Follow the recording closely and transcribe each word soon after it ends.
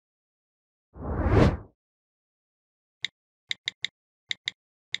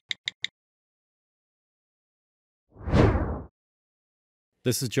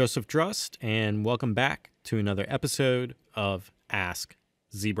This is Joseph Drust, and welcome back to another episode of Ask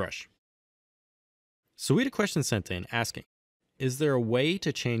ZBrush. So we had a question sent in asking, is there a way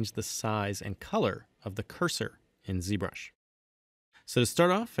to change the size and color of the cursor in ZBrush? So to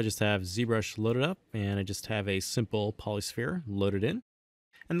start off, I just have ZBrush loaded up, and I just have a simple polysphere loaded in.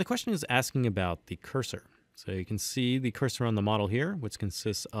 And the question is asking about the cursor. So you can see the cursor on the model here, which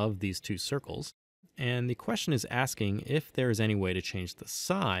consists of these two circles. And the question is asking if there is any way to change the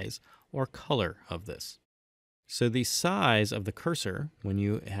size or color of this. So the size of the cursor, when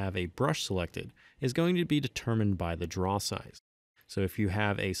you have a brush selected, is going to be determined by the draw size. So if you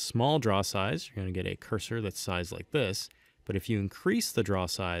have a small draw size, you're going to get a cursor that's sized like this. But if you increase the draw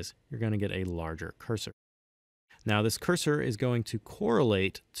size, you're going to get a larger cursor. Now this cursor is going to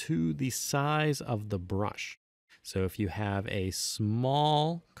correlate to the size of the brush. So if you have a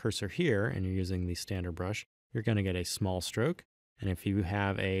small cursor here and you're using the standard brush, you're going to get a small stroke. And if you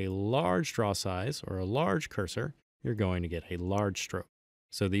have a large draw size or a large cursor, you're going to get a large stroke.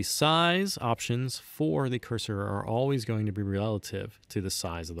 So the size options for the cursor are always going to be relative to the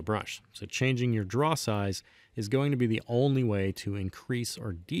size of the brush. So changing your draw size is going to be the only way to increase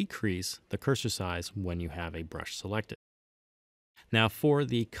or decrease the cursor size when you have a brush selected. Now for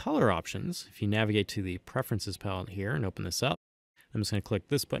the color options, if you navigate to the Preferences palette here and open this up, I'm just going to click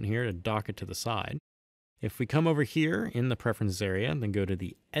this button here to dock it to the side. If we come over here in the Preferences area, then go to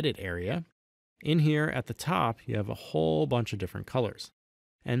the Edit area, in here at the top, you have a whole bunch of different colors.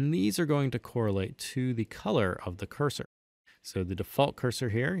 And these are going to correlate to the color of the cursor. So the default cursor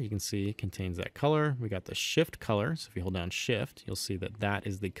here, you can see contains that color. We got the shift color. So if you hold down shift, you'll see that that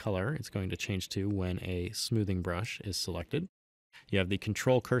is the color it's going to change to when a smoothing brush is selected. You have the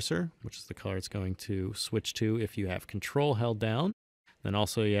control cursor, which is the color it's going to switch to if you have control held down. Then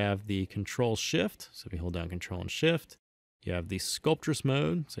also you have the control shift. So if you hold down control and shift, you have the sculptress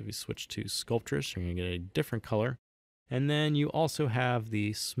mode. So if you switch to sculptress, you're going to get a different color. And then you also have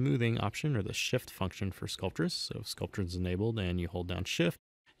the smoothing option or the shift function for sculptress. So if sculptress is enabled and you hold down shift,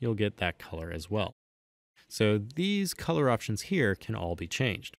 you'll get that color as well. So these color options here can all be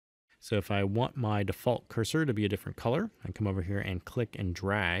changed. So if I want my default cursor to be a different color, I come over here and click and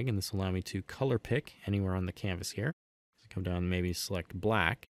drag, and this will allow me to color pick anywhere on the canvas here. So come down and maybe select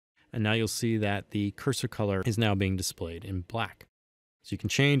black. And now you'll see that the cursor color is now being displayed in black. So you can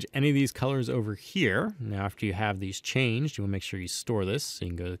change any of these colors over here. Now after you have these changed, you want to make sure you store this. So you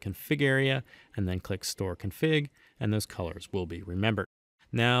can go to the config area and then click store config, and those colors will be remembered.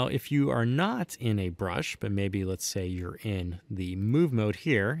 Now, if you are not in a brush, but maybe let's say you're in the move mode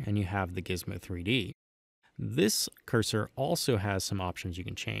here and you have the Gizmo 3D, this cursor also has some options you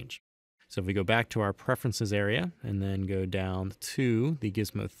can change. So if we go back to our preferences area and then go down to the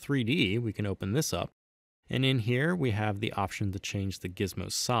Gizmo 3D, we can open this up. And in here, we have the option to change the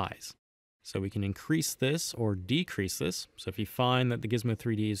gizmo size. So we can increase this or decrease this. So if you find that the Gizmo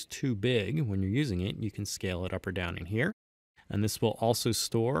 3D is too big when you're using it, you can scale it up or down in here. And this will also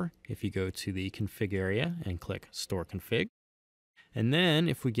store if you go to the config area and click store config. And then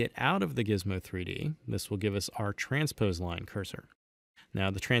if we get out of the Gizmo 3D, this will give us our Transpose Line cursor.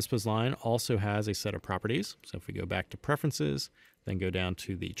 Now the Transpose Line also has a set of properties. So if we go back to preferences, then go down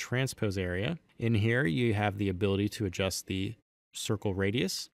to the transpose area. In here, you have the ability to adjust the circle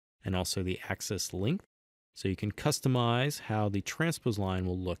radius and also the axis length. So you can customize how the transpose line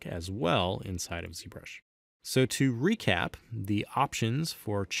will look as well inside of ZBrush. So to recap, the options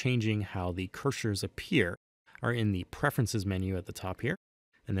for changing how the cursors appear are in the Preferences menu at the top here.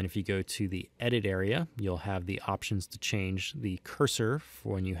 And then if you go to the Edit area, you'll have the options to change the cursor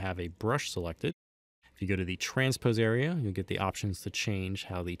for when you have a brush selected. If you go to the Transpose area, you'll get the options to change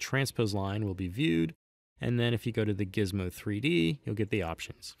how the transpose line will be viewed. And then if you go to the Gizmo 3D, you'll get the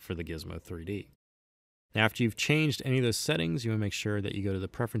options for the Gizmo 3D. Now, after you've changed any of those settings, you want to make sure that you go to the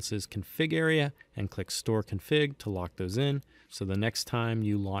Preferences config area and click Store Config to lock those in. So the next time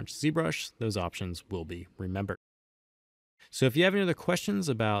you launch ZBrush, those options will be remembered. So if you have any other questions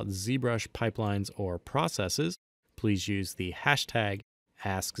about ZBrush pipelines or processes, please use the hashtag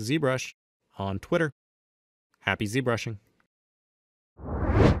AskZBrush on Twitter. Happy ZBrushing!